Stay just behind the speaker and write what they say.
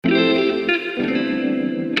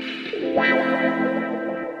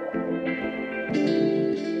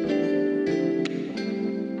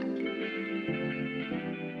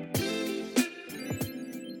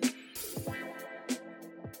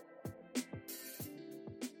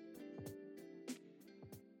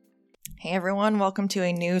Hey everyone, welcome to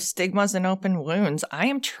a new Stigmas and Open Wounds. I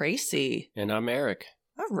am Tracy. And I'm Eric.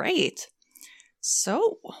 All right.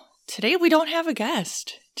 So, today we don't have a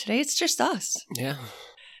guest. Today it's just us. Yeah.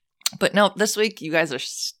 But no, this week you guys are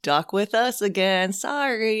stuck with us again.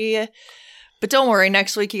 Sorry. But don't worry,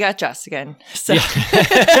 next week you got Jess again. So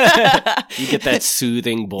Yeah. You get that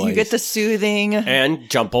soothing voice. You get the soothing. And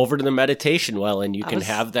jump over to the meditation well, and you can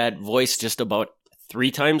have that voice just about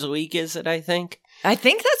 3 times a week, is it, I think? I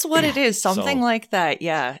think that's what it is. Something like that.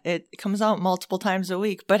 Yeah. It comes out multiple times a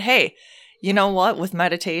week. But hey, you know what? With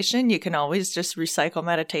meditation, you can always just recycle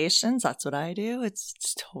meditations. That's what I do.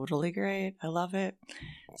 It's totally great. I love it.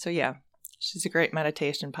 So yeah, she's a great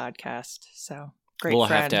meditation podcast. So great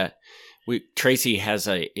friend. Tracy has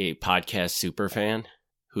a podcast super fan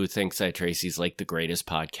who thinks that Tracy's like the greatest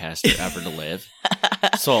podcaster ever to live.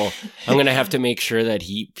 So I'm going to have to make sure that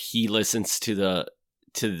he listens to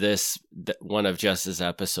this one of Jess's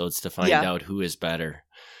episodes to find out who is better.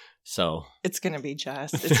 So it's going to be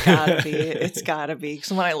Jess. It's gotta be. It's gotta be.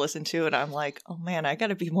 Because when I listen to it, I'm like, oh man, I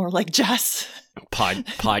gotta be more like Jess.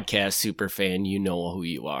 Podcast super fan, you know who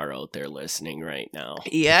you are out there listening right now.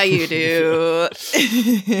 Yeah, you do.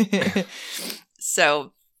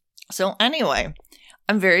 So anyway,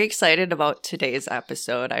 I'm very excited about today's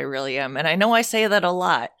episode. I really am. And I know I say that a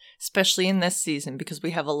lot, especially in this season, because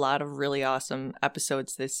we have a lot of really awesome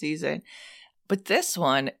episodes this season. But this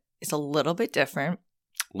one is a little bit different.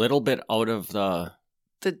 Little bit out of a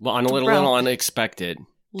little unexpected.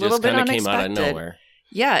 Just kind of came out of nowhere.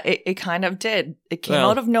 Yeah, it kind of did. It came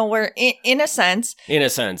out of nowhere in a sense. In a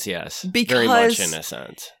sense, yes. Because very much in a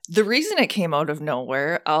sense. The reason it came out of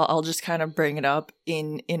nowhere, I'll just kind of bring it up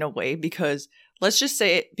in a way, because let's just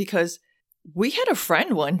say it, because we had a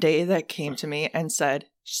friend one day that came to me and said,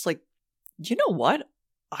 she's like, you know what?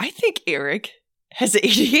 I think Eric has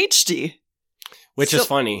ADHD. Which is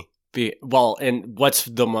funny. And what's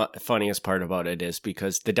the funniest part about it is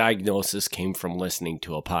because the diagnosis came from listening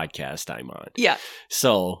to a podcast I'm on. Yeah.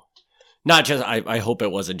 So not just, I hope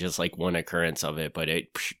it wasn't just like one occurrence of it, but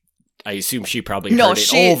I assume she probably heard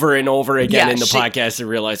it over and over again in the podcast and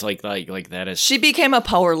realized like that is. She became a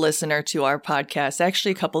power listener to our podcast.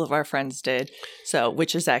 Actually, a couple of our friends did. So,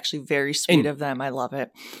 which is actually very sweet of them. I love it.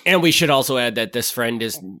 And we should also add that this friend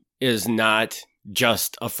is not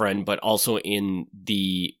just a friend, but also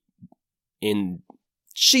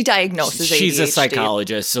she diagnoses ADHD. She's a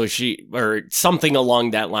psychologist, so or something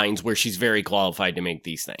along that lines where she's very qualified to make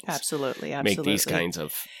these things. Absolutely. Make these kinds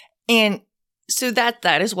of. And so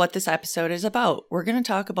that is what this episode is about. We're going to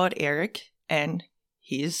talk about Eric, and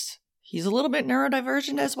he's a little bit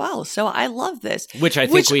neurodivergent as well. So I love this. Which I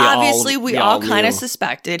think we all kind of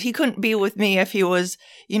suspected. He couldn't be with me if he was,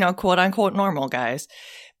 quote unquote normal, guys.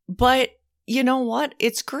 But you know what?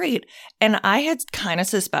 It's great. And I had kind of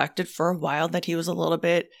suspected for a while that he was a little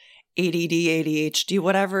bit ADD, ADHD,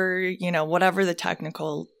 whatever the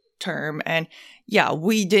technical term. And yeah,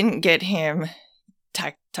 we didn't get him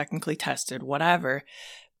technically tested, whatever.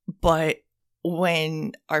 But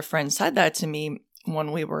when our friend said that to me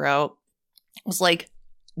when we were out, I was like,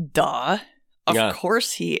 duh, of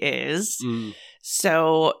course he is. Mm.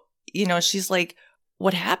 So, she's like,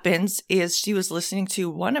 what happens is she was listening to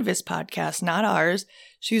one of his podcasts, not ours.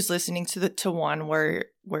 She was listening to one where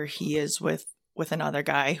he is with another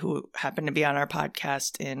guy who happened to be on our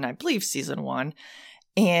podcast in, I believe, season 1.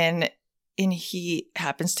 And he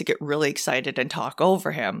happens to get really excited and talk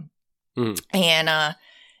over him. Mm.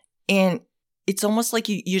 And it's almost like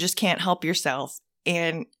you just can't help yourself.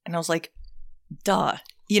 And I was like, duh.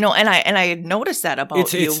 And I had noticed that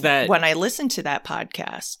about you when I listened to that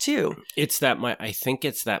podcast too. I think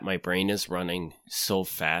it's that my brain is running so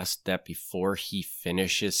fast that before he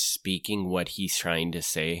finishes speaking what he's trying to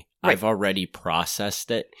say, right. I've already processed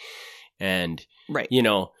it. And,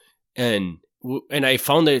 and I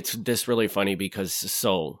found this really funny because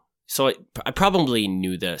I probably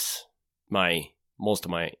knew this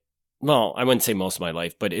well, I wouldn't say most of my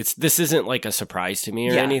life, but this isn't like a surprise to me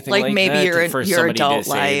or anything like that. Maybe for your somebody adult to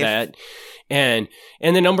say life. That. And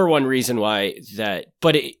the number one reason why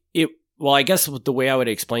I guess the way I would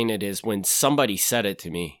explain it is when somebody said it to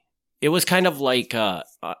me, it was kind of like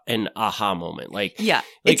an aha moment.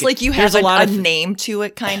 It's like you have a name to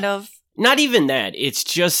it, kind of. Not even that. It's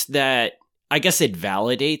just that I guess it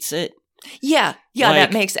validates it. Yeah,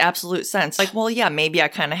 that makes absolute sense. Maybe I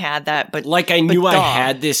kind of had that, but I knew I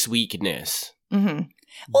had this weakness. Mm-hmm.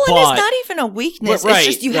 Well, and it's not even a weakness. It's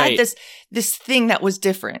just you had this thing that was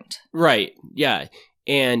different. Right. Yeah,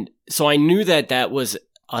 and so I knew that was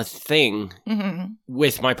a thing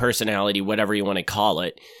with my personality, whatever you want to call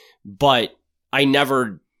it. But I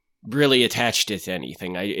never really attached it to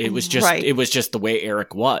anything. It was just the way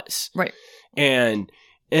Eric was. Right. And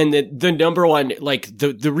the number one, like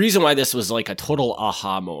the reason why this was like a total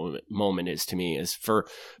aha moment is to me is for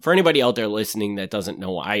anybody out there listening that doesn't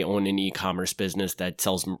know, I own an e-commerce business that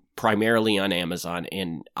sells primarily on Amazon,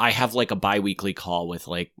 and I have like a bi-weekly call with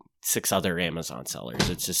like 6 other Amazon sellers.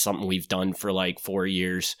 It's just something we've done for like 4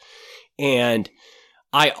 years. And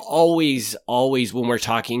I always, when we're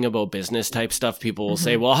talking about business type stuff, people will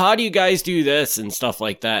say, well, how do you guys do this and stuff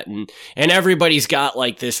like that? And everybody's got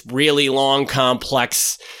like this really long,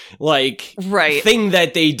 complex, like thing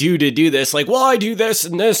that they do to do this. Like, well, I do this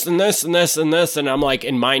and this and this and this and this. And I'm like,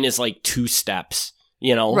 and mine is like 2 steps,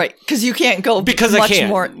 you know? Right. Because you can't go because much I can't.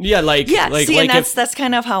 more. Yeah. See, and that's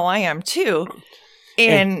kind of how I am too.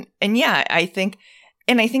 And yeah, I think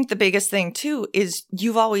the biggest thing too is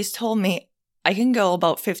you've always told me, I can go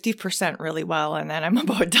about 50% really well, and then I'm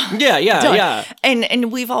about done. Yeah.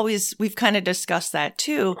 And we've kind of discussed that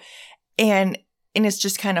too. And it's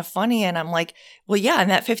just kind of funny. And I'm like, well, yeah,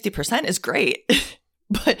 and that 50% is great.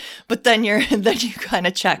 but then you kind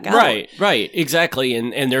of check out. Right. Exactly.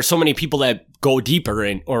 And there's so many people that go deeper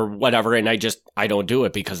in or whatever. And I don't do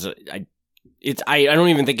it because I don't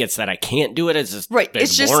even think it's that I can't do it. It's just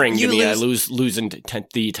it's boring to me. I lose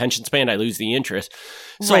the attention span. I lose the interest.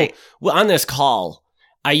 So on this call,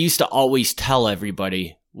 I used to always tell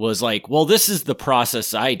everybody was like, well, this is the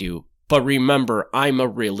process I do. But remember, I'm a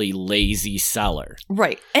really lazy seller.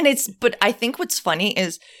 Right. But I think what's funny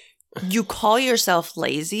is you call yourself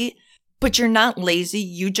lazy, but you're not lazy.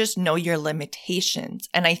 You just know your limitations.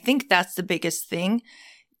 And I think that's the biggest thing.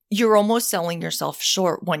 You're almost selling yourself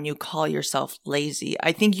short when you call yourself lazy.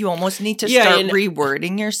 I think you almost need to start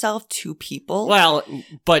rewording yourself to people. Well,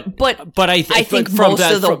 but I think most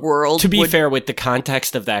of the world. To be fair, with the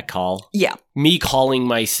context of that call, me calling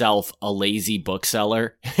myself a lazy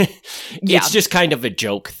bookseller, it's just kind of a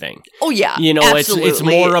joke thing. Oh yeah, you know, absolutely. it's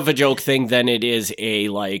more of a joke thing than it is a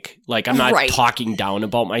like I'm not talking down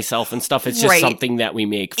about myself and stuff. It's just something that we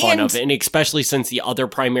make fun of, and especially since the other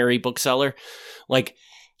primary bookseller, like.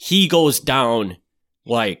 He goes down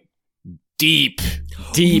like deep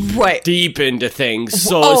into things.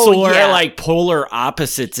 So we're like polar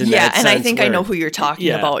opposites in that sense. Yeah, and I think I know who you're talking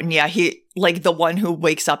about. And he like the one who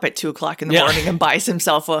wakes up at 2:00 in the morning and buys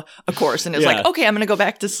himself a course and is like, okay, I'm going to go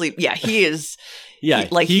back to sleep. Yeah, he is. Yeah,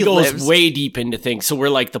 he goes way deep into things. So we're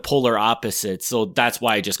like the polar opposites. So that's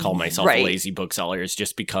why I just call myself a lazy bookseller. It's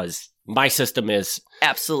just because my system is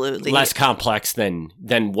absolutely less complex than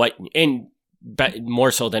what but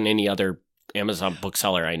more so than any other Amazon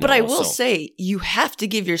bookseller I know. But I will say you have to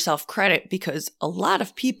give yourself credit because a lot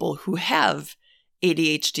of people who have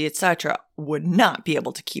ADHD, etc., would not be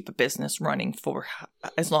able to keep a business running for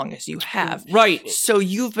as long as you have. Right. So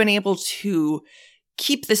you've been able to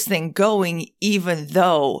keep this thing going even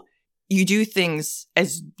though you do things,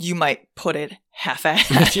 as you might put it,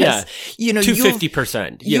 half-assed. Yeah. You know, to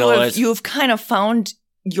 50%. You've kind of found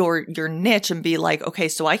your niche and be like, okay,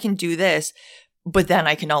 so I can do this, but then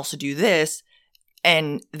I can also do this,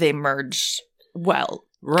 and they merge well,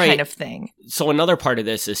 kind of thing. So another part of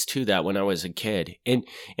this is too that when I was a kid, and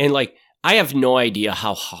like I have no idea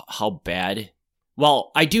how bad.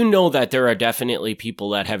 Well, I do know that there are definitely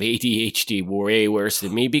people that have ADHD way worse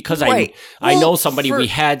than me because I know somebody. We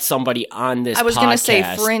had somebody on this. I was going to say,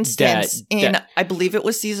 for that instance, in I believe it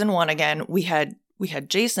was season 1 again. We had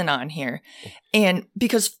Jason on here, and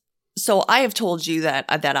so I have told you that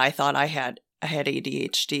I thought I had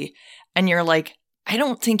ADHD, and you're like, I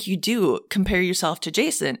don't think you do. Compare yourself to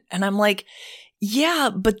Jason, and I'm like,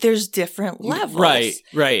 yeah, but there's different levels,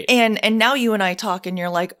 right. And now you and I talk, and you're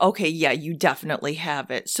like, okay, yeah, you definitely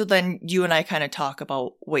have it. So then you and I kind of talk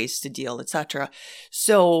about ways to deal, etc.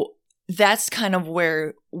 So that's kind of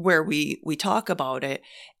where we talk about it.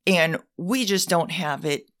 And we just don't have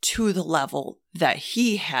it to the level that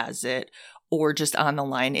he has it or just on the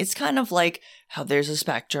line. It's kind of like how there's a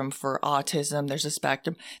spectrum for autism. There's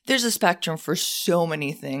a spectrum for so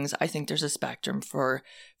many things. I think there's a spectrum for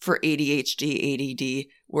ADHD, ADD,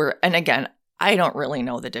 and again, I don't really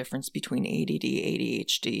know the difference between ADD,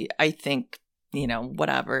 ADHD. I think,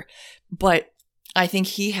 whatever. But I think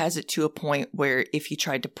he has it to a point where if he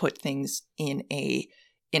tried to put things in a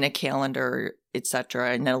calendar,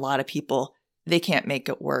 etc., and a lot of people, they can't make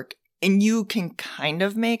it work. And you can kind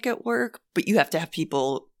of make it work, but you have to have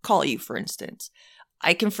people call you, for instance.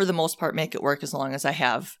 I can, for the most part, make it work as long as I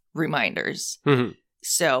have reminders. Mm-hmm.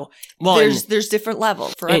 So there's different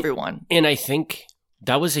levels for everyone. And I think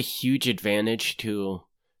that was a huge advantage too.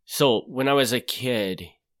 So when I was a kid,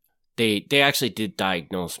 They actually did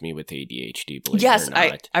diagnose me with ADHD, believe yes, it or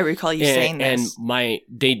not. I recall you saying this. And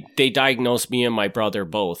they diagnosed me and my brother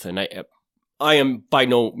both, and I am by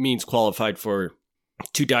no means qualified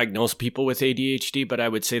to diagnose people with ADHD, but I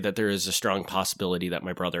would say that there is a strong possibility that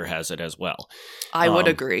my brother has it as well. I would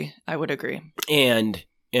agree.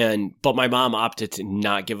 But my mom opted to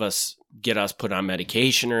not get us put on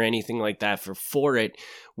medication or anything like that for it,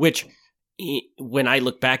 which when I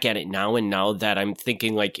look back at it now, and now that I'm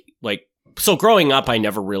thinking like so growing up, I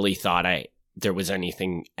never really thought there was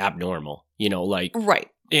anything abnormal, right.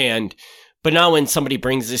 But now when somebody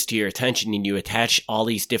brings this to your attention and you attach all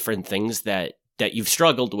these different things that you've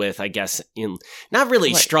struggled with, I guess, not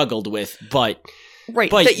really struggled with, but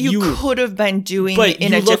that you could have been doing but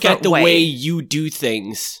in you a look different at the way you do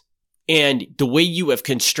things, and the way you have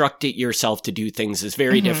constructed yourself to do things is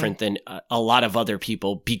very different than a lot of other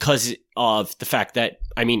people because of the fact that,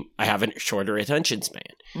 I have a shorter attention span.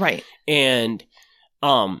 Right. And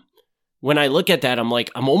when I look at that, I'm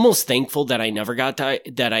like, I'm almost thankful that I never got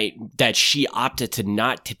that she opted to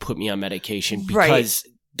not to put me on medication, because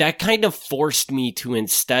that kind of forced me to,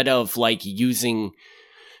 instead of using,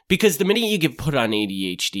 because the minute you get put on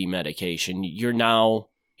ADHD medication, you're now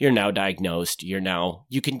diagnosed.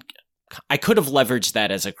 I could have leveraged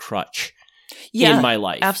that as a crutch in my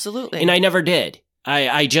life. Absolutely. And I never did.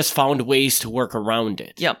 I just found ways to work around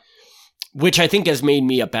it. Yep. Which I think has made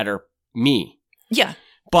me a better me. Yeah.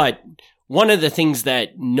 But one of the things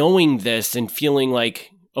that knowing this and feeling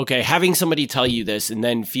like, okay, having somebody tell you this and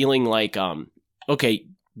then feeling like, okay,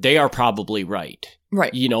 they are probably right.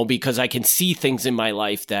 Right. Because I can see things in my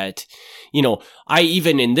life that,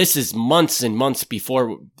 and this is months and months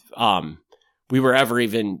before we were ever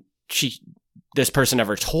even, this person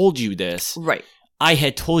ever told you this. Right. I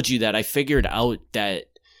had told you that I figured out that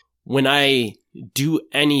when I do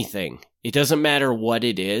anything, it doesn't matter what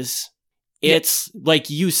it is. It's like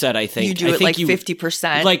you said, I think. You do it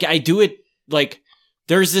 50%. Like I do it,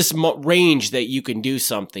 there's this range that you can do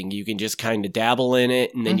something. You can just kind of dabble in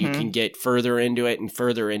it, and then you can get further into it and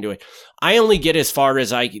further into it. I only get as far as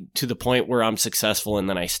to the point where I'm successful, and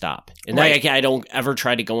then I stop. And I don't ever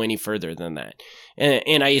try to go any further than that.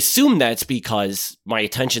 And I assume that's because my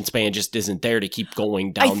attention span just isn't there to keep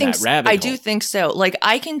going down that rabbit hole. I do think so.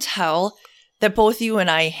 I can tell that both you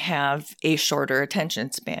and I have a shorter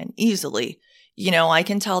attention span easily. I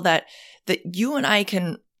can tell that you and I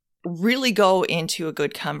can really go into a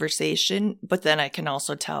good conversation, but then I can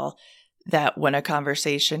also tell that when a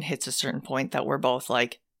conversation hits a certain point that we're both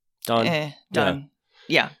done. Done.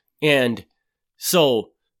 Yeah. And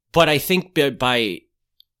so, but I think by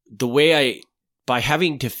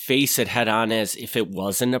having to face it head on as if it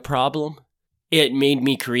wasn't a problem, it made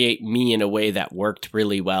me create me in a way that worked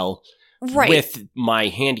really well. Right. With my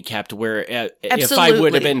handicap, where if I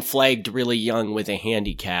would have been flagged really young with a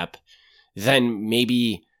handicap, then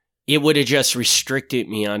maybe it would have just restricted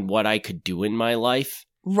me on what I could do in my life.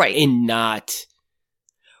 Right. And not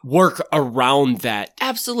work around that.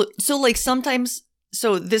 Absolutely. So sometimes,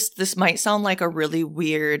 this might sound like a really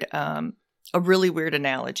weird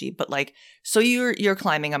analogy, but so you're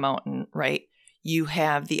climbing a mountain, right? You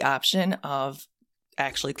have the option of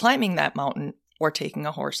actually climbing that mountain or taking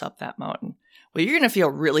a horse up that mountain. Well, you're going to feel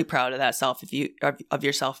really proud of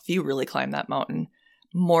yourself if you really climb that mountain,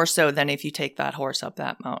 more so than if you take that horse up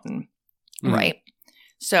that mountain, right?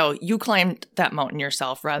 So you climbed that mountain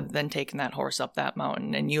yourself rather than taking that horse up that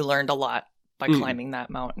mountain, and you learned a lot by climbing that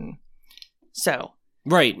mountain. So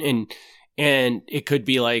right, and it could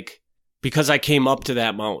be because I came up to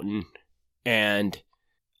that mountain and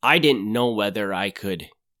I didn't know whether I could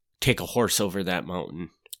take a horse over that mountain.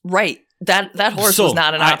 Right. That horse was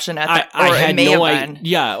not an option at that, or it may have been.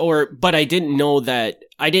 Yeah, but I didn't know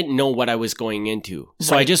what I was going into.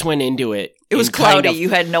 So I just went into it. It was cloudy. You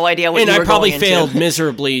had no idea what you were going into. And I probably failed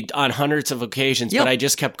miserably on hundreds of occasions, but I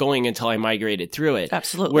just kept going until I migrated through it.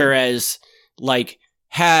 Absolutely. Whereas,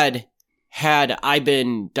 had I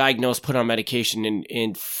been diagnosed, put on medication,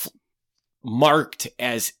 and marked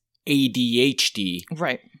as ADHD,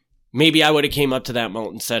 right? Maybe I would have came up to that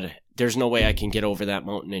mountain and said, there's no way I can get over that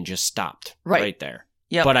mountain, and just stopped right there.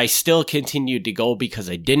 Yep. But I still continued to go because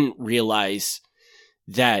I didn't realize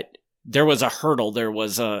that there was a hurdle, there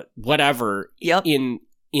was a whatever in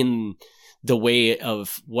the way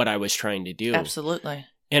of what I was trying to do. Absolutely.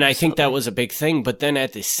 And I think that was a big thing. But then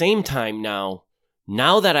at the same time now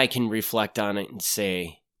that I can reflect on it and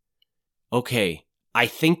say, okay, I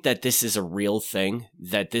think that this is a real thing,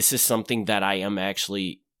 that this is something that I am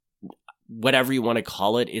actually, whatever you want to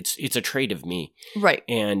call it, it's a trait of me. Right.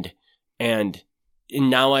 And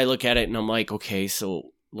now I look at it and I'm like, okay,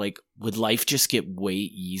 so would life just get way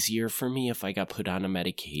easier for me if I got put on a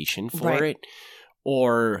medication for it?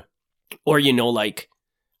 Or, like,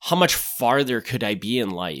 how much farther could I be in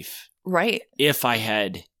life? Right. If I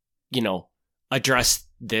had, addressed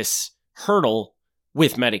this hurdle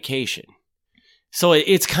with medication. So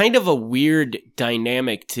it's kind of a weird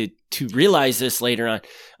dynamic to realize this later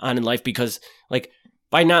on in life, because like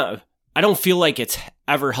by now, I don't feel like it's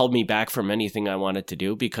ever held me back from anything I wanted to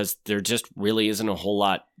do, because there just really isn't a whole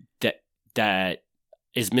lot that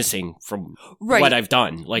is missing from what I've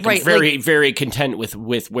done. Like I'm very, very content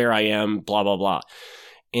with where I am, blah, blah, blah.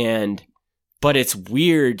 But it's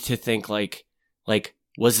weird to think like,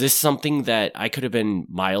 was this something that I could have been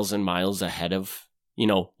miles and miles ahead of,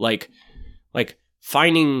 like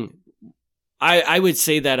finding, I would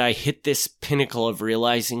say that I hit this pinnacle of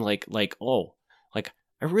realizing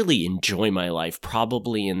I really enjoy my life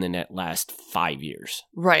probably in the last 5 years.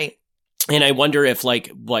 Right. And I wonder if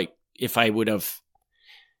if I would have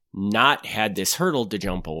not had this hurdle to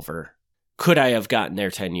jump over, could I have gotten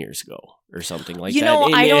there 10 years ago or something like that?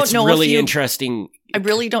 I don't know. Really interesting. I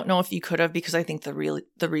really don't know if you could have, because I think the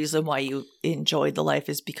reason why you enjoyed the life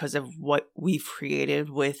is because of what we've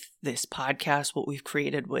created with this podcast, what we've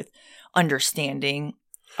created with understanding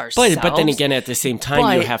ourselves. But then again, at the same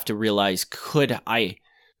time, you have to realize, could you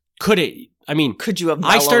have?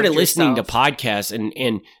 I started listening to podcasts,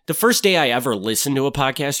 and the first day I ever listened to a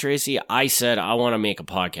podcast, Tracy, I said I want to make a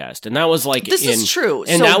podcast, and that was like this is true,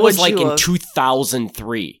 and so that was like in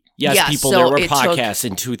 2003. Yes, there were podcasts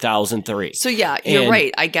in 2003. So you're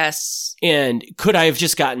right, I guess. And could I have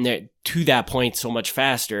just gotten there to that point so much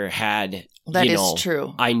faster had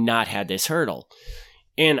true. I not had this hurdle?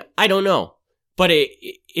 And I don't know, but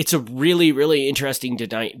it's a really, really interesting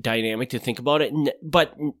dynamic to think about it.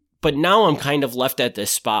 But now I'm kind of left at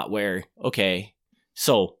this spot where, okay,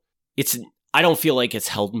 so I don't feel like it's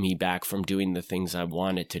held me back from doing the things I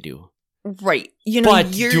wanted to do. Right.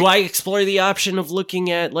 But do I explore the option of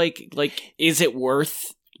looking at like, is it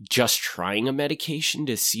worth just trying a medication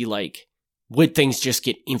to see would things just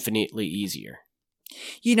get infinitely easier?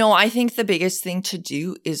 I think the biggest thing to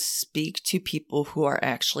do is speak to people who are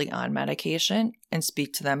actually on medication and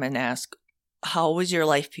speak to them and ask, how was your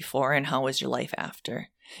life before and how was your life after?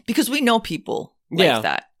 Because we know people like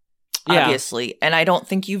that, obviously. And I don't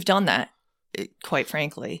think you've done that, quite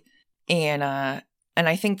frankly. And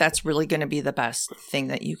I think that's really going to be the best thing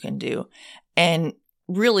that you can do. And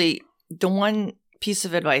really, the one piece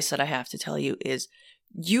of advice that I have to tell you is,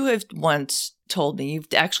 you have once told me, you've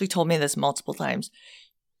actually told me this multiple times,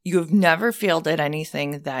 you have never failed at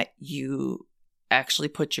anything that you actually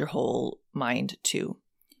put your whole mind to.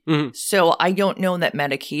 Mm-hmm. So I don't know that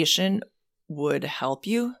medication would help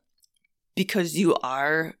you, because you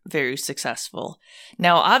are very successful.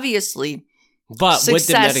 Now, obviously, would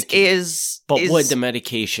the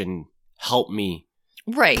medication help me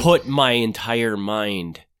put my entire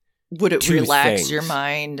mind? Would it relax your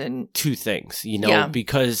mind? And two things,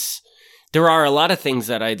 because there are a lot of things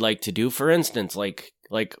that I'd like to do. For instance, like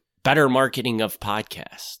better marketing of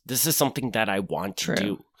podcasts. This is something that I want to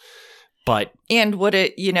do. And would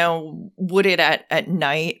it, at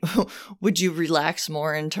night, would you relax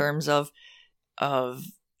more in terms of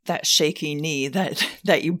that shaky knee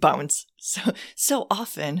that you bounce so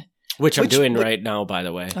often? Which I'm doing right now, by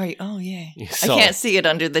the way. Oh, yay. So, I can't see it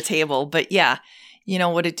under the table, but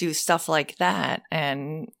would it do stuff like that?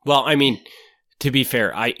 And well, I mean, to be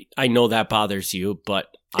fair, I know that bothers you, but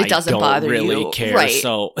it doesn't bother really you. Care. Right.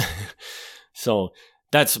 So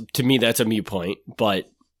that's, to me, that's a mute point, but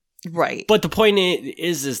right. But the point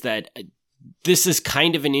is that this is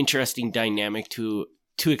kind of an interesting dynamic to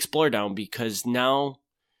explore down, because now,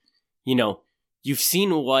 you've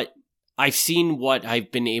seen what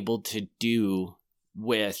I've been able to do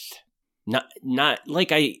with not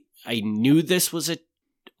like I knew this was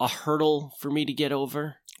a hurdle for me to get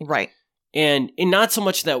over. Right. And not so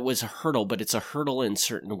much that it was a hurdle, but it's a hurdle in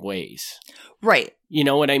certain ways. Right. You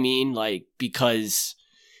know what I mean? Because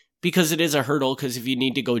it is a hurdle, because if you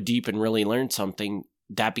need to go deep and really learn something,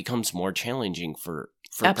 that becomes more challenging for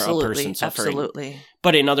a person suffering. Absolutely.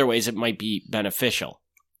 But in other ways, it might be beneficial.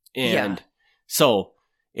 And so,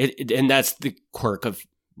 and that's the quirk of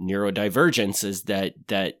neurodivergence, is that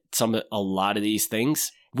a lot of these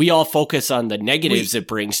things, we all focus on the negatives it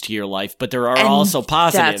brings to your life, but there are also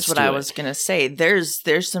positives. That's what I was going to say.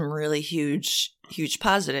 There's some really huge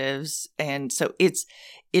positives. And so it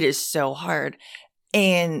is so hard.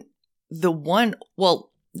 And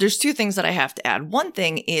there's two things that I have to add. One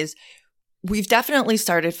thing is, we've definitely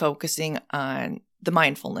started focusing on the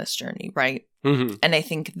mindfulness journey, right? Mm-hmm. And I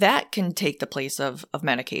think that can take the place of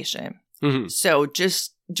medication. Mm-hmm. So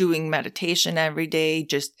just doing meditation every day,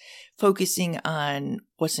 just focusing on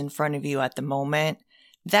what's in front of you at the moment,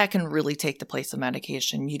 that can really take the place of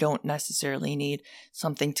medication. You don't necessarily need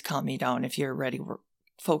something to calm you down. If you're already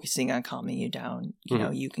focusing on calming you down, you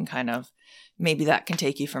know, you can kind of, maybe that can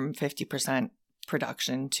take you from 50%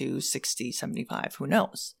 production to 60, 75, who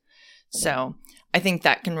knows? So I think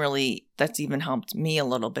that can really, that's even helped me a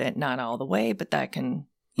little bit, not all the way, but that can,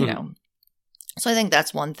 you know. So I think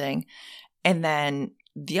that's one thing. And then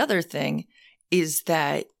the other thing is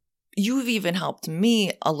that you've even helped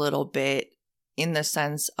me a little bit in the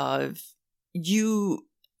sense of you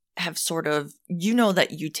have sort of, you know,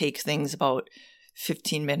 that you take things about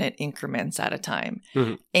 15-minute increments at a time.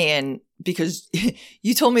 And because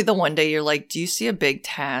you told me the one day, you're like, do you see a big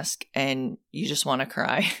task and you just want to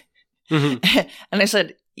cry? And I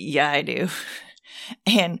said, yeah, I do.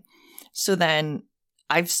 And so then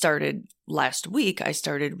I've started last week, I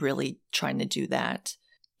started really trying to do that.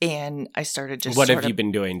 And I started just What have you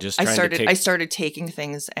been doing? Just trying I started taking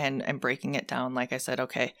things and breaking it down. Like I said,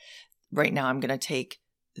 okay, right now I'm going to take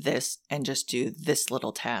this and just do this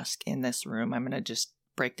little task in this room. I'm going to just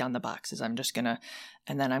break down the boxes. And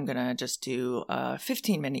then I'm going to just do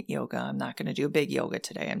 15-minute yoga. I'm not going to do a big yoga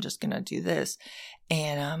today. I'm just going to do this.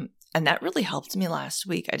 And that really helped me last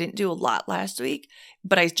week. I didn't do a lot last week,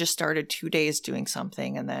 but I just started 2 days doing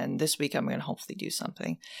something. And then this week I'm going to hopefully do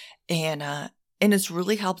something. And it's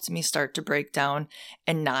really helped me start to break down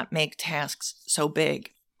and not make tasks so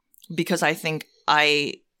big, because I think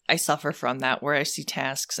I suffer from that, where I see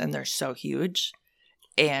tasks and they're so huge.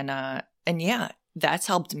 And yeah, that's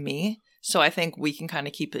helped me. So I think we can kind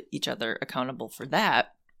of keep each other accountable for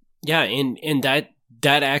that. Yeah. And that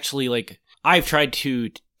actually, like, I've tried to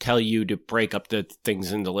tell you to break up the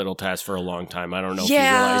things into little tasks for a long time. I don't know if you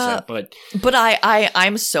realize that, but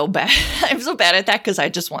I'm so bad. I'm so bad at that because I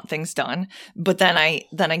just want things done. But then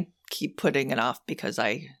I keep putting it off because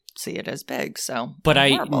I see it as big. So, but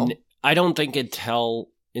I don't think until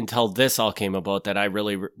this all came about that I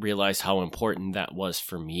really realized how important that was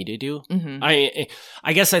for me to do. I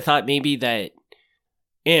guess I thought maybe that,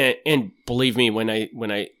 and believe me when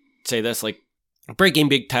I say this, like, breaking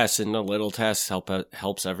big tasks into little tasks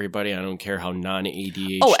helps everybody. I don't care how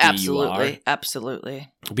non-ADHD you are.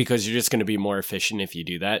 Absolutely. Because you're just going to be more efficient if you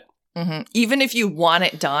do that. Even if you want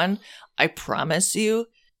it done, I promise you,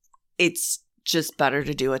 it's just better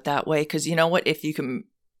to do it that way. Because you know what? If you can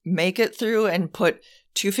make it through and put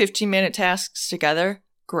 2 15-minute tasks together,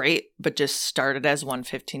 great. But just start it as one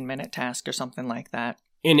 15-minute task or something like that.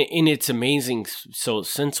 And it's amazing. So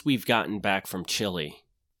since we've gotten back from Chile,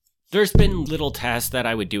 there's been little tasks that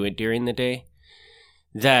I would do it during the day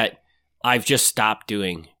that I've just stopped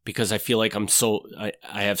doing because I feel like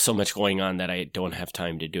I have so much going on that I don't have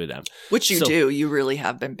time to do them. Which you do. You really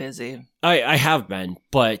have been busy. I have been,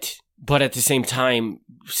 but at the same time,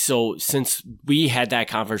 so since we had that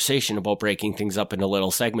conversation about breaking things up into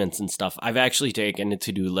little segments and stuff, I've actually taken a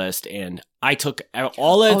to-do list and I took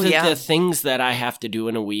all of the things that I have to do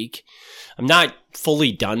in a week. I'm not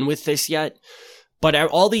fully done with this yet. But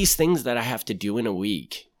all these things that I have to do in a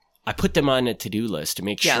week, I put them on a to-do list to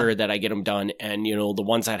make sure that I get them done. And, you know, the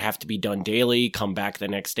ones that have to be done daily, come back the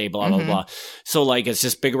next day, blah, blah, blah. So, like, it's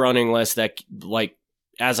just big running list that, like,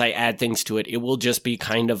 as I add things to it, it will just be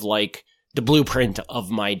kind of like the blueprint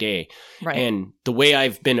of my day. Right. And the way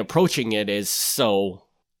I've been approaching it is, so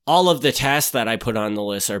all of the tasks that I put on the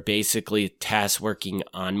list are basically tasks working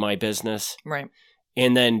on my business. Right.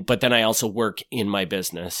 But then I also work in my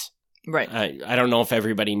business. Right. I don't know if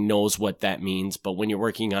everybody knows what that means, but when you're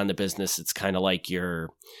working on the business, it's kind of like you're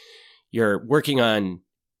working on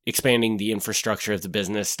expanding the infrastructure of the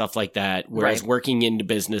business, stuff like that. Whereas working into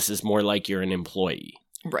business is more like you're an employee.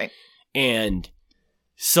 Right. And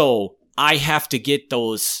so I have to get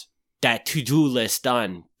that to-do list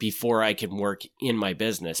done before I can work in my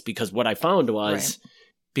business, because what I found was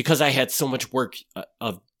because I had so much work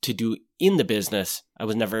to do in the business, I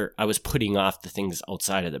was putting off the things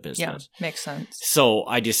outside of the business. Yeah, makes sense. So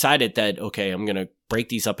I decided that, okay, I'm going to break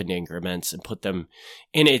these up into increments and put them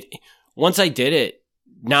in it. Once I did it,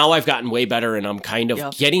 now I've gotten way better and I'm kind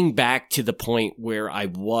of getting back to the point where I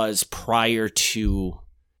was prior to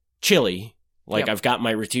Chile. Like I've got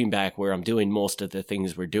my routine back where I'm doing most of the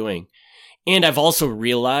things we're doing. And I've also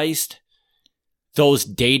realized those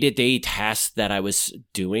day-to-day tasks that I was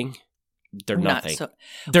doing, they're nothing.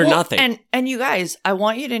 They're nothing. And you guys, I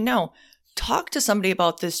want you to know, talk to somebody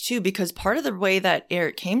about this too, because part of the way that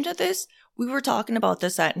Eric came to this, we were talking about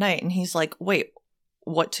this at night and he's like, wait,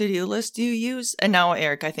 what to-do list do you use? And now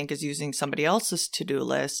Eric, I think, is using somebody else's to-do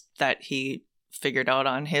list that he figured out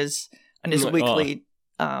on his weekly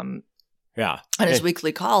on his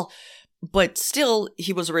weekly call. But still,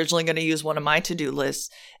 he was originally going to use one of my to-do lists.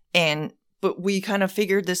 But we kind of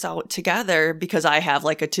figured this out together because I have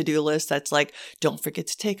like a to-do list that's like, don't forget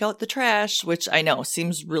to take out the trash, which I know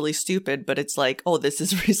seems really stupid, but it's like, oh, this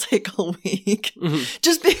is recycle week.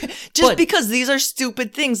 Just because these are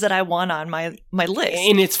stupid things that I want on my list.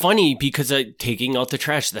 And it's funny because taking out the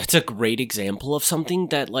trash, that's a great example of something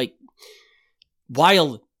that, like,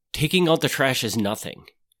 while taking out the trash is nothing.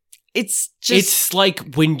 It's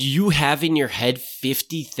like when you have in your head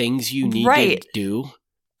 50 things you need to do.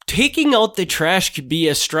 Taking out the trash could be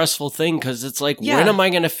a stressful thing because it's like, when am I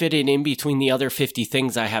going to fit it in between the other 50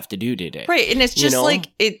 things I have to do today? Right. And it's just like,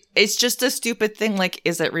 it's just a stupid thing. Like,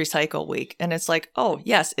 is it recycle week? And it's like, oh,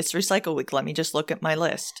 yes, it's recycle week. Let me just look at my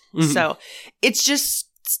list. Mm-hmm. So it's just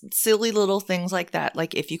silly little things like that.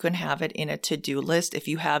 Like, if you can have it in a to-do list, if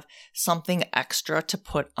you have something extra to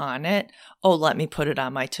put on it, oh, let me put it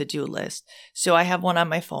on my to-do list. So I have one on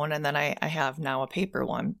my phone, and then I have now a paper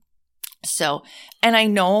one. So, and I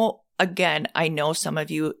know some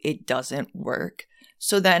of you, it doesn't work.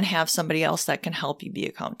 So then have somebody else that can help you be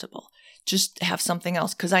accountable. Just have something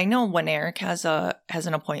else. Cause I know when Eric has an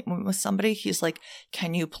appointment with somebody, he's like,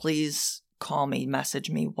 can you please call me,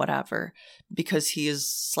 message me, whatever, because he is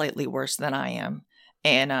slightly worse than I am.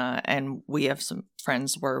 And we have some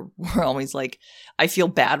friends where we're always like, I feel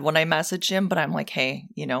bad when I message him, but I'm like, hey,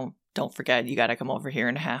 don't forget, you got to come over here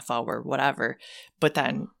in a half hour, whatever. But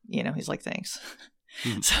then, he's like, thanks.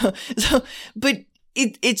 So, but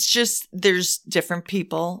it's just, there's different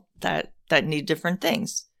people that need different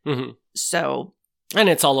things. Mm-hmm. So. And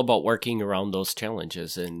it's all about working around those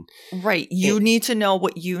challenges. And right. You need to know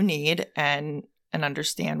what you need and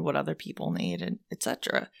understand what other people need, and et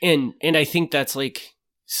cetera. And I think that's like,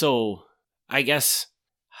 so I guess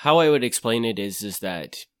how I would explain it is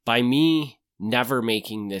that by me never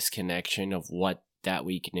making this connection of what that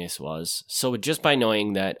weakness was. So just by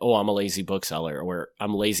knowing that, oh, I'm a lazy bookseller, or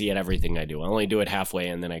I'm lazy at everything I do. I only do it halfway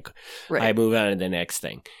and then I move on to the next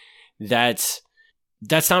thing. That's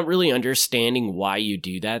not really understanding why you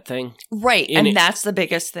do that thing. Right. And that's the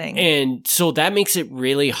biggest thing. And so that makes it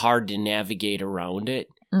really hard to navigate around it.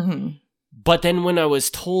 Mm-hmm. But then when I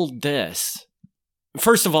was told this,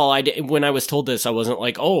 first of all, when I was told this, I wasn't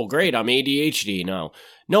like, oh, great, I'm ADHD.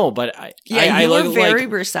 No, but you were very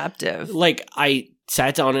receptive. Like, I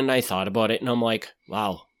sat down and I thought about it, and I'm like,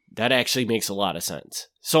 wow, that actually makes a lot of sense.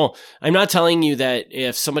 So I'm not telling you that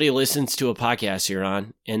if somebody listens to a podcast you're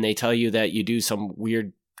on and they tell you that you do some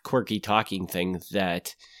weird, quirky talking thing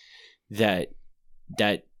that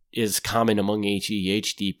is common among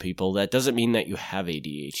ADHD people, that doesn't mean that you have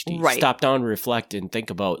ADHD. Right. Stop down, reflect, and think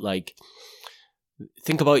about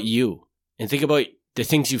you, and think about the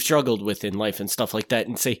things you've struggled with in life and stuff like that,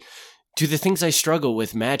 and say, do the things I struggle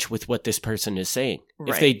with match with what this person is saying?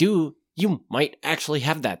 Right. If they do, you might actually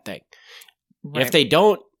have that thing. Right. If they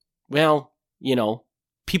don't, well,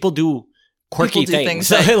 people do quirky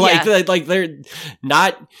things. Like they're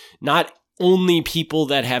not only people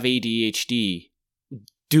that have ADHD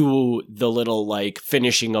do the little like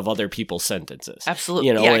finishing of other people's sentences.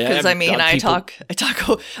 Absolutely. Because I talk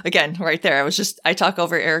again right there. I talk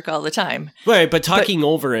over Eric all the time. Right, but talking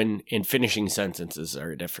over and finishing sentences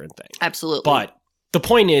are a different thing. Absolutely. But the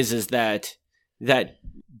point is that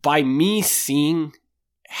by me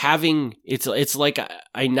having it's like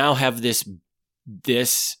I now have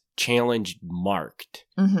this challenge marked.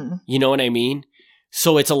 Mm-hmm. You know what I mean?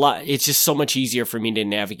 So it's just so much easier for me to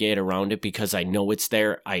navigate around it because I know it's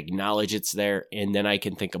there, I acknowledge it's there, and then I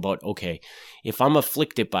can think about, okay, if I'm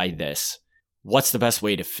afflicted by this, what's the best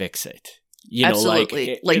way to fix it?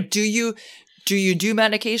 Absolutely. Do you do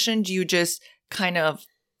medication? Do you just kind of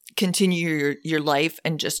continue your life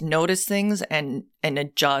and just notice things and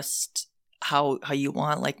adjust how you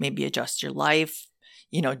want, like maybe adjust your life?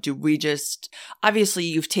 Do we just, obviously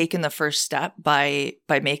you've taken the first step by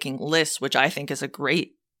making lists, which I think is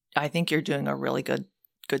I think you're doing a really good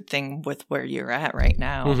thing with where you're at right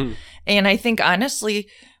now. Mm-hmm. And I think honestly,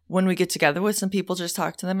 when we get together with some people, just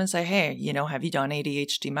talk to them and say, hey, have you done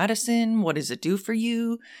ADHD medicine? What does it do for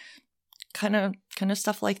you? Kind of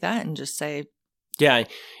stuff like that. And just say, yeah.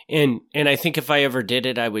 And I think if I ever did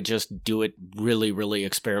it, I would just do it really, really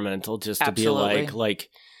experimental, just to be like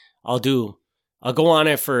I'll go on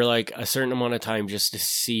it for like a certain amount of time just to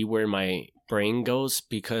see where my brain goes,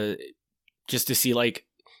 because just to see like,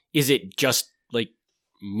 is it just like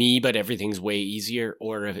me, but everything's way easier,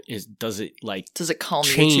 or does it calm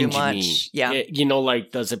you too much? Me? Yeah.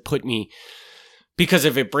 Does it put me, because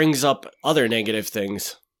if it brings up other negative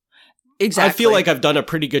things, exactly. I feel like I've done a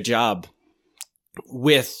pretty good job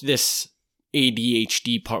with this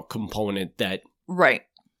ADHD component that right.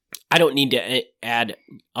 I don't need to add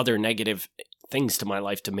other negative things to my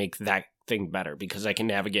life to make that thing better because I can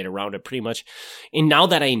navigate around it pretty much. And now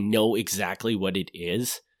that I know exactly what it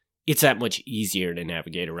is, it's that much easier to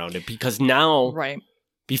navigate around it because now, right.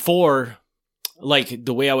 Before, like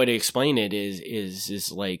the way I would explain it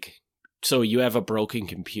is like, so you have a broken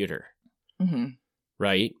computer,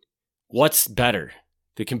 right? What's better?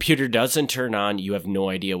 The computer doesn't turn on, you have no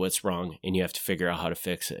idea what's wrong, and you have to figure out how to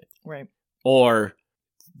fix it. Right. Or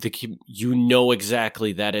you know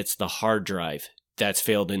exactly that it's the hard drive that's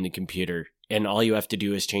failed in the computer, and all you have to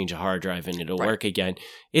do is change a hard drive and it'll work again.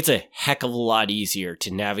 It's a heck of a lot easier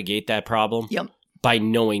to navigate that problem by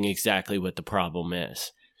knowing exactly what the problem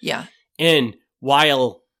is. Yeah. And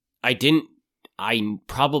while I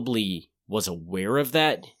probably was aware of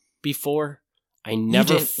that before, I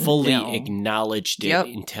never fully acknowledged it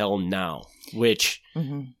until now, which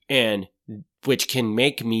can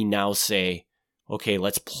make me now say, okay,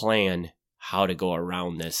 let's plan how to go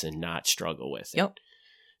around this and not struggle with it. Yep.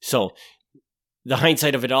 So the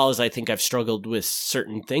hindsight of it all is I think I've struggled with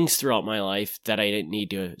certain things throughout my life that I didn't need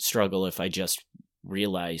to struggle if I just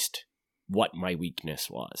realized what my weakness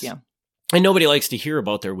was. Yeah. And nobody likes to hear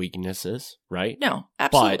about their weaknesses, right? No,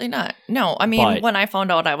 absolutely not. No, I mean, when I found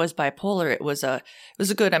out I was bipolar, it was a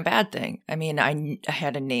good and bad thing. I mean, I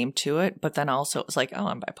had a name to it, but then also it was like, oh,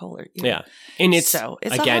 I'm bipolar. You know? Yeah. And it's a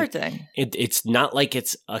hard thing. It's not like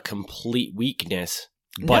it's a complete weakness.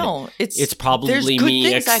 But it's probably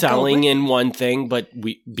me excelling in one thing, but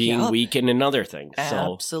being weak in another thing.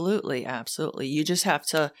 So. Absolutely. You just have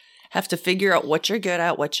to figure out what you're good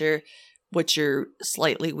at, what you're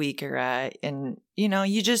slightly weaker at, and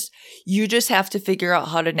you just have to figure out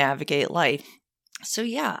how to navigate life. So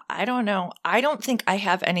yeah, I don't know. I don't think I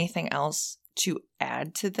have anything else to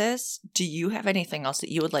add to this. Do you have anything else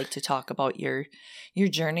that you would like to talk about your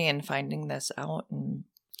journey and finding this out?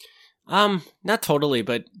 Not totally,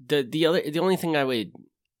 but the only thing I would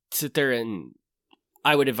sit there and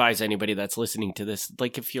I would advise anybody that's listening to this,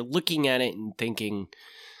 like if you're looking at it and thinking,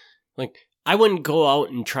 like, I wouldn't go out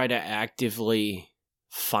and try to actively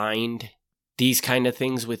find these kind of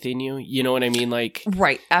things within you. You know what I mean? Like,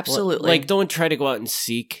 right. Absolutely. Like, don't try to go out and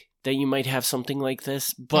seek that you might have something like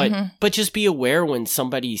this, but just be aware when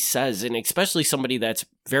somebody says, and especially somebody that's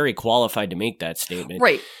very qualified to make that statement.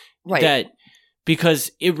 Right. Because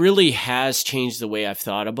it really has changed the way I've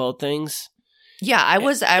thought about things. Yeah, I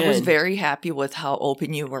was very happy with how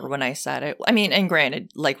open you were when I said it. I mean, and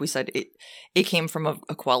granted, like we said, it came from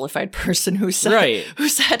a qualified person who said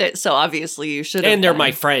it. So obviously you should have. And they're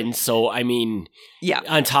my friends, so I mean,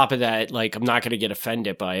 on top of that, like I'm not going to get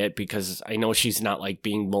offended by it because I know she's not like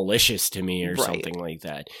being malicious to me or something like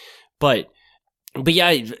that. But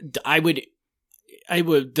yeah, I would.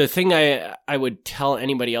 The thing I would tell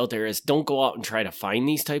anybody out there is don't go out and try to find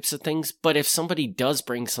these types of things. But if somebody does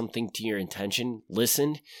bring something to your attention,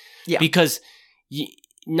 listen. Yeah. Because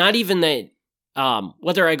not even that,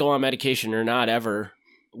 whether I go on medication or not ever,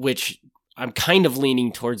 which I'm kind of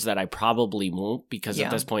leaning towards that I probably won't because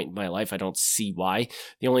at this point in my life, I don't see why.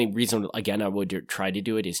 The only reason, again, I would try to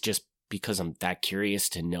do it is just because I'm that curious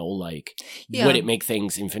to know, like, would it make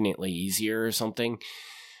things infinitely easier or something?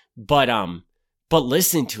 But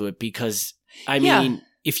listen to it because, I mean,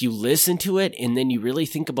 if you listen to it and then you really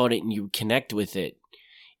think about it and you connect with it,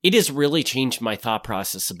 it has really changed my thought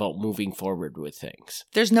process about moving forward with things.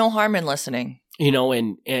 There's no harm in listening.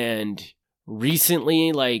 And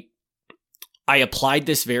recently, like, I applied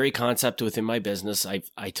this very concept within my business.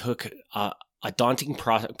 I took a daunting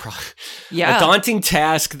a daunting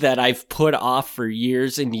task that I've put off for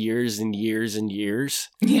years and years and years and years.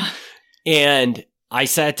 Yeah. And I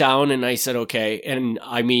sat down and I said, okay. And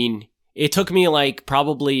I mean, it took me like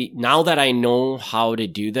probably, now that I know how to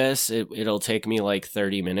do this, it'll take me like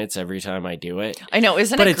 30 minutes every time I do it. I know,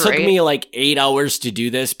 isn't it great? But it took me like 8 hours to do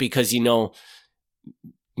this because,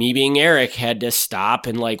 me being Eric had to stop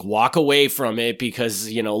and like walk away from it because,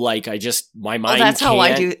 like my mind that's how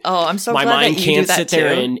I do. Oh, I'm so glad that you do that too. My mind can't sit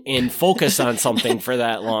there and focus on something for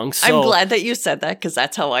that long. So I'm glad that you said that because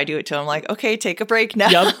that's how I do it too. I'm like, okay, take a break now.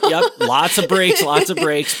 Yep. Lots of breaks.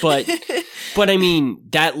 But I mean,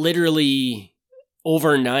 that literally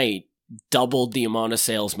overnight doubled the amount of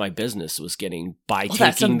sales my business was getting by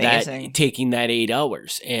taking that 8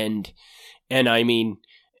 hours. And I mean,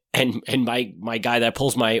 and my guy that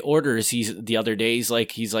pulls my orders, he's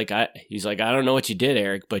like, I don't know what you did,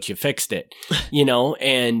 Eric, but you fixed it,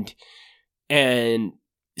 and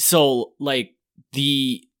so like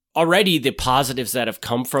the positives that have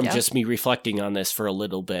come from just me reflecting on this for a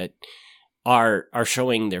little bit are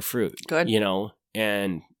showing their fruit. Good.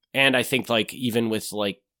 And And I think like even with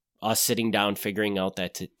like us sitting down, figuring out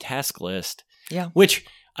that task list, which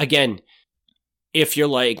again, if you're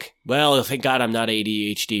like, well, thank God I'm not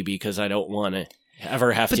ADHD because I don't want to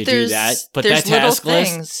ever have to do that. But that task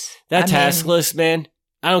list, man,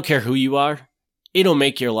 I don't care who you are. It'll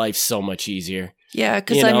make your life so much easier. Yeah,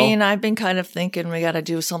 because I mean, I've been kind of thinking we got to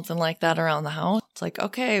do something like that around the house. It's like,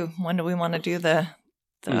 okay, when do we want to do the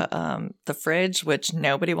fridge, which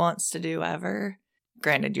nobody wants to do ever?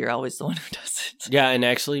 Granted, you're always the one who does it. Yeah, and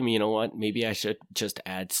actually, you know what? Maybe I should just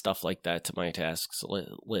add stuff like that to my tasks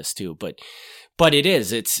list too. But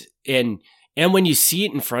it's when you see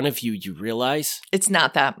it in front of you, you realize it's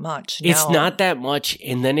not that much. It's not that much,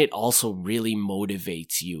 and then it also really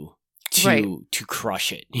motivates you to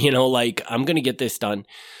crush it. Like I'm gonna get this done,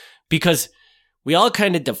 because we all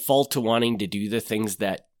kind of default to wanting to do the things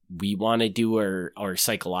that we want to do or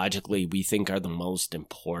psychologically we think are the most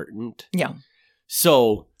important. Yeah.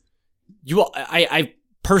 So I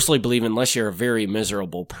personally believe, unless you're a very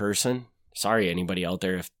miserable person, sorry anybody out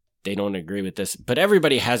there if they don't agree with this, but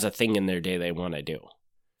everybody has a thing in their day they want to do.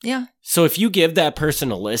 Yeah. So if you give that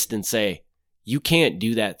person a list and say, you can't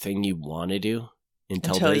do that thing you want to do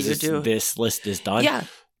until this list is done,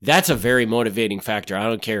 that's a very motivating factor. I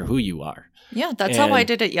don't care who you are. Yeah, that's how I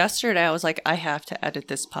did it yesterday. I was like, I have to edit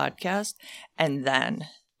this podcast. And then,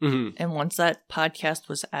 and once that podcast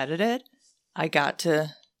was edited, I got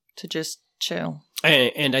to just chill.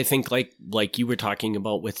 And I think like you were talking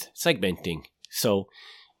about with segmenting. So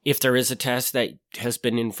if there is a task that has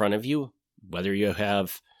been in front of you, whether you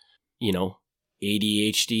have,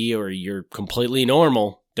 ADHD or you're completely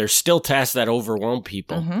normal, there's still tasks that overwhelm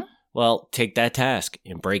people. Mm-hmm. Well, take that task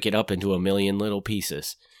and break it up into a million little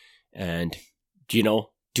pieces. And, do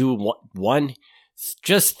one.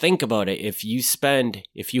 Just think about it. If you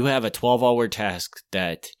have a 12-hour task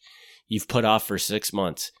that you've put off for 6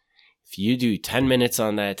 months, if you do 10 minutes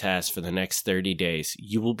on that task for the next 30 days,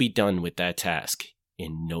 you will be done with that task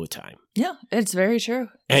in no time. Yeah, it's very true.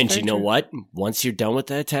 And you know what? Once you're done with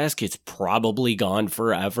that task, it's probably gone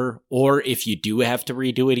forever. Or if you do have to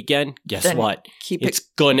redo it again, guess what? It's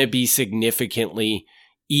going to be significantly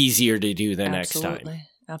easier to do the next time.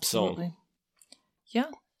 Absolutely.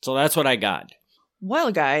 So that's what I got.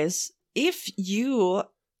 Well, guys, if you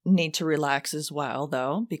need to relax as well,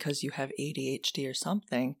 though, because you have ADHD or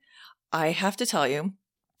something, I have to tell you,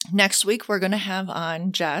 next week we're going to have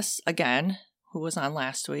on Jess again, who was on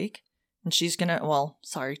last week. And she's going to,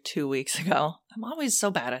 2 weeks ago. I'm always so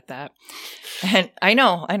bad at that. And I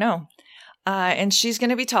know. And she's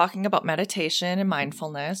going to be talking about meditation and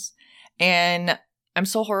mindfulness. And I'm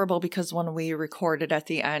so horrible because when we recorded at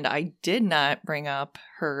the end, I did not bring up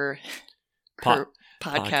her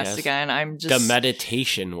podcast again. I'm just The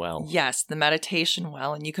Meditation Well. Yes, The Meditation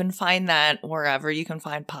Well. And you can find that wherever you can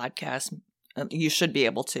find podcasts. You should be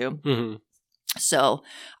able to. Mm-hmm. So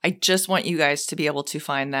I just want you guys to be able to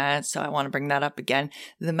find that. So I want to bring that up again.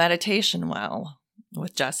 The Meditation Well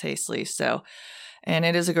with Jess Hastley. And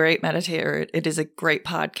it is a great it is a great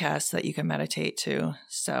podcast that you can meditate to.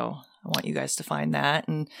 So I want you guys to find that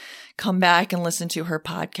and come back and listen to her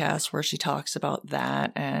podcast where she talks about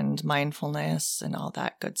that and mindfulness and all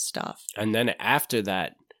that good stuff. And then after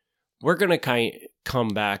that, we're going to come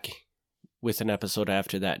back with an episode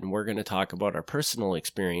after that, and we're going to talk about our personal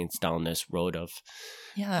experience down this road of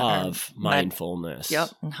mindfulness.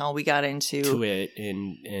 And how we got into it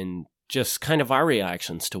and just kind of our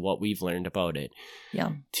reactions to what we've learned about it.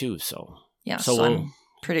 Yeah. Too. So I'm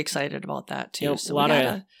pretty excited about that too. So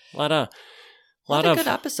a lot of good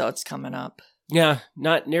episodes coming up. Yeah,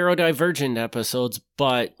 not neurodivergent episodes,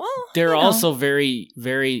 but they're also very,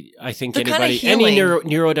 very. I think any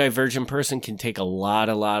neurodivergent person can take a lot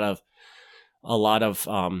of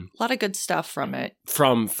good stuff from it,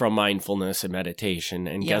 from mindfulness and meditation.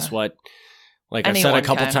 And guess what? Like I've said a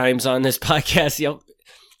couple times on this podcast,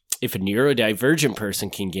 if a neurodivergent person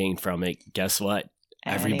can gain from it, guess what?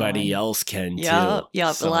 Everybody else can too. Yeah,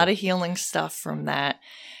 a lot of healing stuff from that.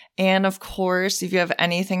 And of course, if you have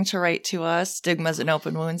anything to write to us,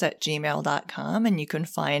 stigmasandopenwounds@gmail.com, and you can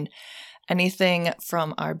find anything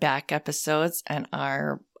from our back episodes and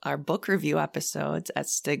our book review episodes at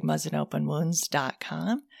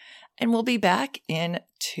stigmasandopenwounds.com. And we'll be back in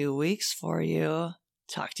 2 weeks for you.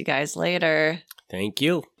 Talk to you guys later. Thank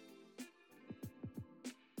you.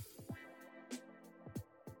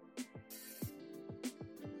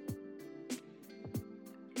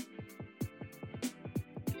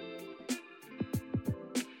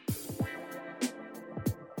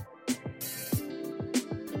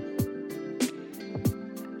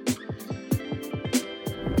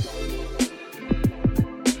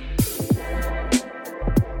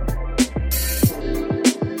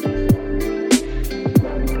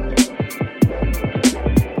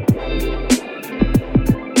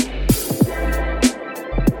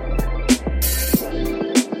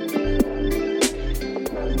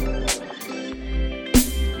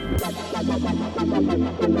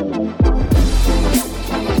 you.